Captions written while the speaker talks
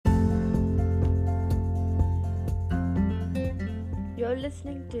You're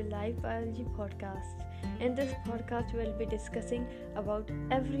listening to Live Biology Podcast. In this podcast, we'll be discussing about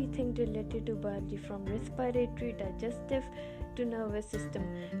everything related to biology from respiratory, digestive to nervous system.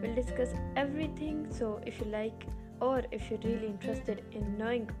 We'll discuss everything. So if you like or if you're really interested in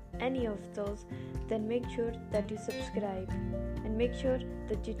knowing any of those, then make sure that you subscribe and make sure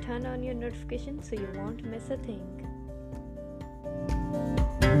that you turn on your notifications so you won't miss a thing.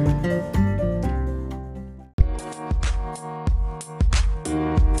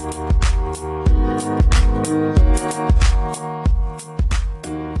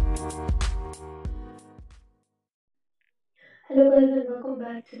 Hello guys and welcome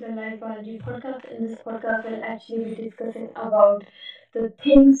back to the Live Biology Podcast. In this podcast, we'll actually be discussing about the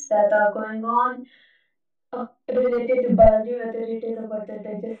things that are going on related to biology, whether it is about the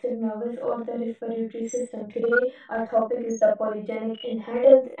digestive, nervous, or the respiratory system. Today, our topic is the polygenic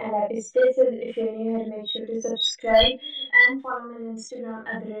inheritance and epistasis. If you're new here, make sure to subscribe and follow me on Instagram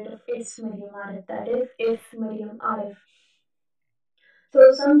at the rate of itsmariamarif. That is itsmariamarif.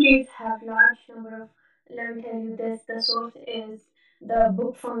 So some trees have large number of. Let me tell you this. The source is the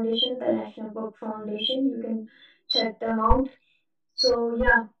Book Foundation, the National Book Foundation. You can check them out. So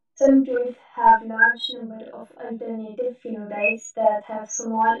yeah, some trees have large number of alternative phenotypes that have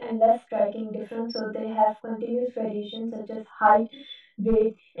small and less striking difference. So they have continuous variations such as height,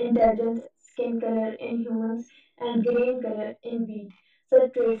 weight, intelligence, skin color in humans, and green color in wheat.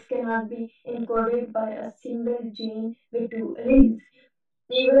 Such traits cannot be encoded by a single gene with two alleles.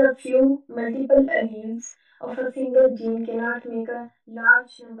 Even a few multiple alleles of a single gene cannot make a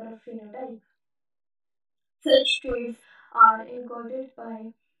large number of phenotypes. Such traits are encoded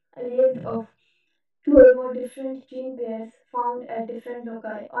by alleles of two or more different gene pairs found at different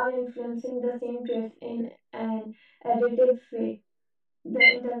loci, all influencing the same traits in an additive way.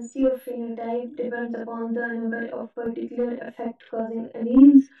 The intensity of phenotype depends upon the number of particular effect-causing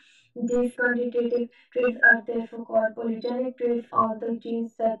alleles. These quantitative traits are therefore called polygenic traits, or the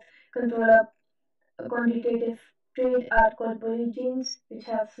genes that control a quantitative trait are called polygenes, which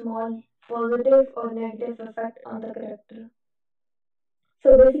have small positive or negative effect on the character.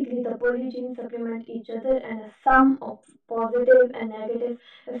 So basically, the polygenes supplement each other, and a sum of positive and negative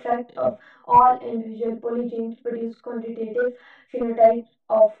effect of all individual polygenes produce quantitative phenotype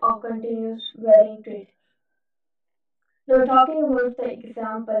of a continuous varying trait. Now, talking about the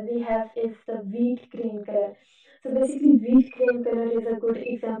example we have is the wheat grain color. So basically, wheat grain color is a good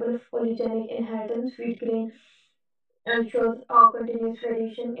example of polygenic inheritance. Wheat grain shows a continuous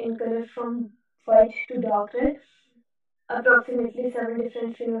variation in color from white to dark red. Approximately 7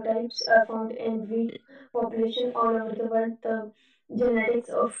 different phenotypes are found in wheat population all over the world. The genetics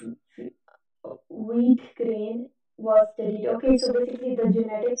of wheat grain was studied. Okay, so basically the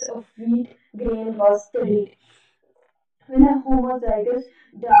genetics of wheat grain was studied. When a homozygous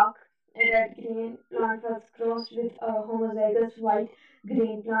dark red grain plant was crossed with a homozygous white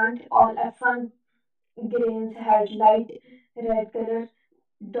grain plant, all F1 grains had light red color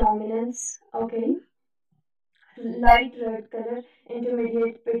dominance. Okay, light red color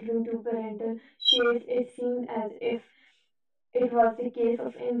intermediate between two parental shades. It seemed as if it was the case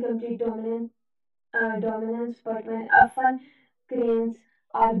of incomplete dominance, but when F1 grains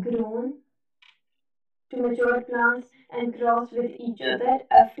are grown to mature plants and crossed with each other,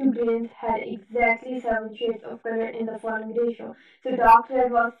 F2 grains had exactly 7 shades of color in the following ratio. So dark red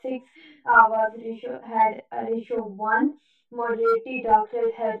was 6, had a ratio 1, moderately dark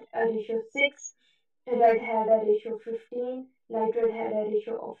red had a ratio 6, red had a ratio 15, light red had a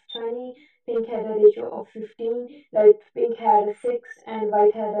ratio of 20, pink had a ratio of 15, light pink had a 6, and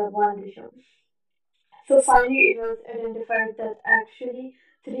white had a 1 ratio. So finally, it was identified that actually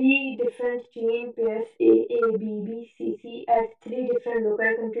 3 different gene pairs A, B, B, C, at 3 different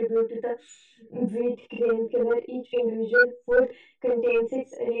loci contribute to the wheat grain color. Each individual would contain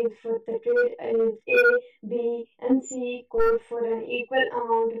 6 alleles for the trait. Alleles A, B, and C code for an equal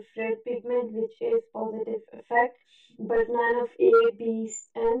amount of red pigment, which is positive effect, but none of A, B,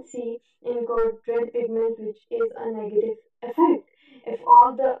 and C encode red pigment, which is a negative effect. If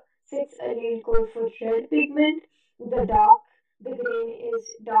all the 6 allele code for red pigment, the grain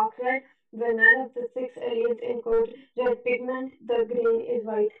is dark red. When none of the 6 alleles encode red pigment, the grain is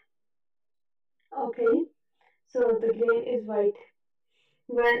white. Okay, so the grain is white.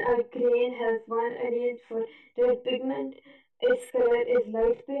 When a grain has 1 allele for red pigment, its color is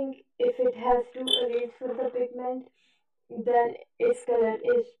light pink. If it has 2 alleles for the pigment, then its color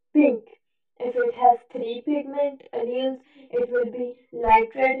is pink. If it has 3 pigment alleles, it will be light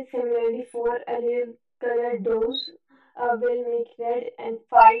red. Similarly, 4 allele color dose will make red, and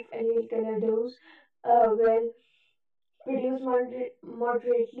 5 allele color dose will produce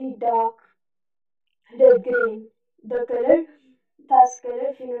moderately dark red grain. The color, thus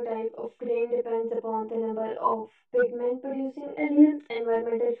color phenotype of grain depends upon the number of pigment producing alleles.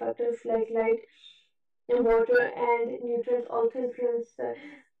 Environmental factors like light, water, and nutrients also influence the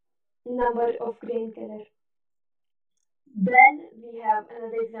number of grain color. Then we have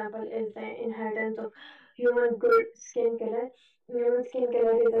another example is the inheritance of human good skin color. Human skin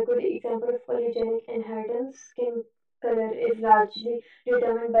color is a good example of polygenic inheritance. Skin color is largely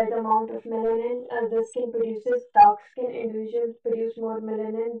determined by the amount of melanin the skin produces. Dark skin individuals produce more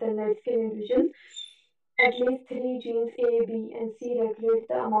melanin than light skin individuals. At least three genes A, B, and C regulate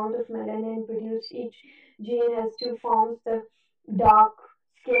the amount of melanin produced. Each gene has two forms. The dark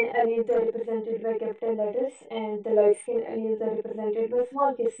skin alleles are represented by capital letters, and the light skin alleles are represented by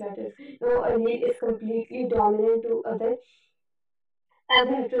small case letters. No allele is completely dominant to other, and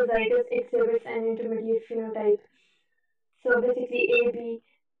the heterozygous exhibits an intermediate phenotype. So basically, A, B,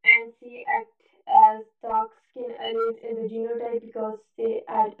 and C act as dark skin alleles in the genotype because they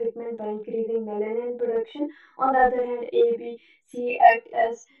add pigment by increasing melanin production. On the other hand, A, B, C act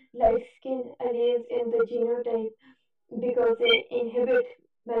as light skin alleles in the genotype because they inhibit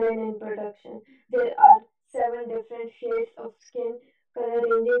melanin production. There are seven different shades of skin color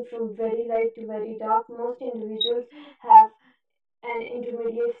ranging from very light to very dark. Most individuals have an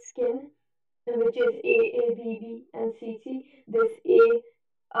intermediate skin which is A, B, B, and C, C. This A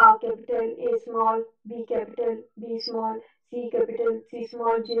capital, A small, B capital, B small, C capital, C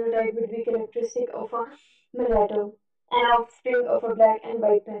small genotype would be characteristic of a mulatto, an offspring of a black and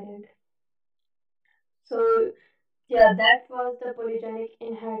white parent. So yeah, that was the polygenic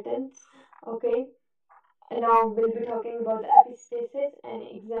inheritance. Okay, and now we'll be talking about the epistasis. An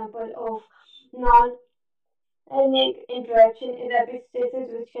example of non-ionic interaction is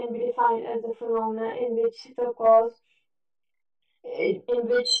epistasis, which can be defined as the phenomena in which the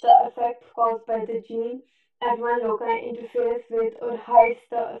effect caused by the gene at one loci interferes with or hides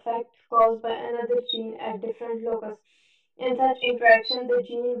the effect caused by another gene at different locus. In such interaction, the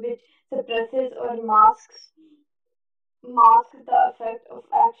gene which suppresses or masks the effect of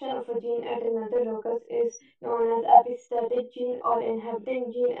action of a gene at another locus is known as epistatic gene or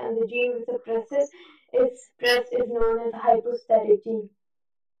inhibiting gene, and the gene which suppressed is known as hypostatic gene.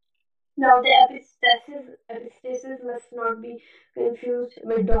 Now, the epistasis must not be confused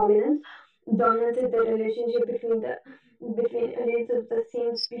with dominance. Dominance is the relationship between alleles of the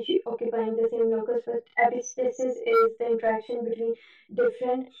same species occupying the same locus, but epistasis is the interaction between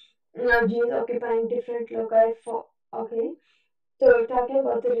different genes occupying different loci. For okay, so talking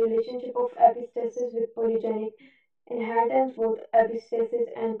about the relationship of epistasis with polygenic inheritance, both epistasis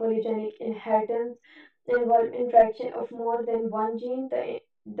and polygenic inheritance involve interaction of more than one gene.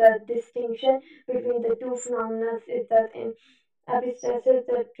 The distinction between the two phenomena is that in epistasis,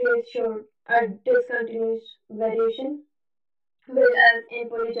 the traits show a discontinuous variation, whereas in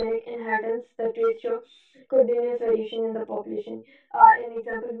polygenic inheritance, the traits show continuous variation in the population. An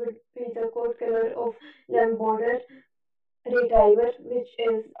example would be the coat color of lamb border retriever, which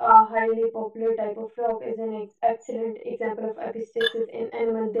is a highly popular type of frog, is an excellent example of epistasis in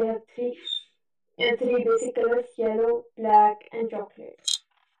animals. They have three basic colors: yellow, black, and chocolate.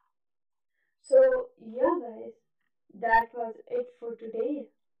 So yeah, guys, that was it for today.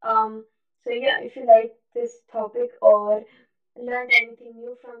 So yeah, if you like this topic or learned anything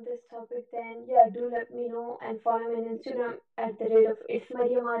new from this topic, then yeah, do let me know and follow me on Instagram at the rate of it's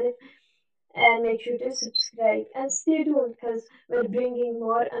Maria Marif, and make sure to subscribe and stay tuned because we're bringing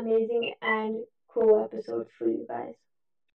more amazing and cool episodes for you guys.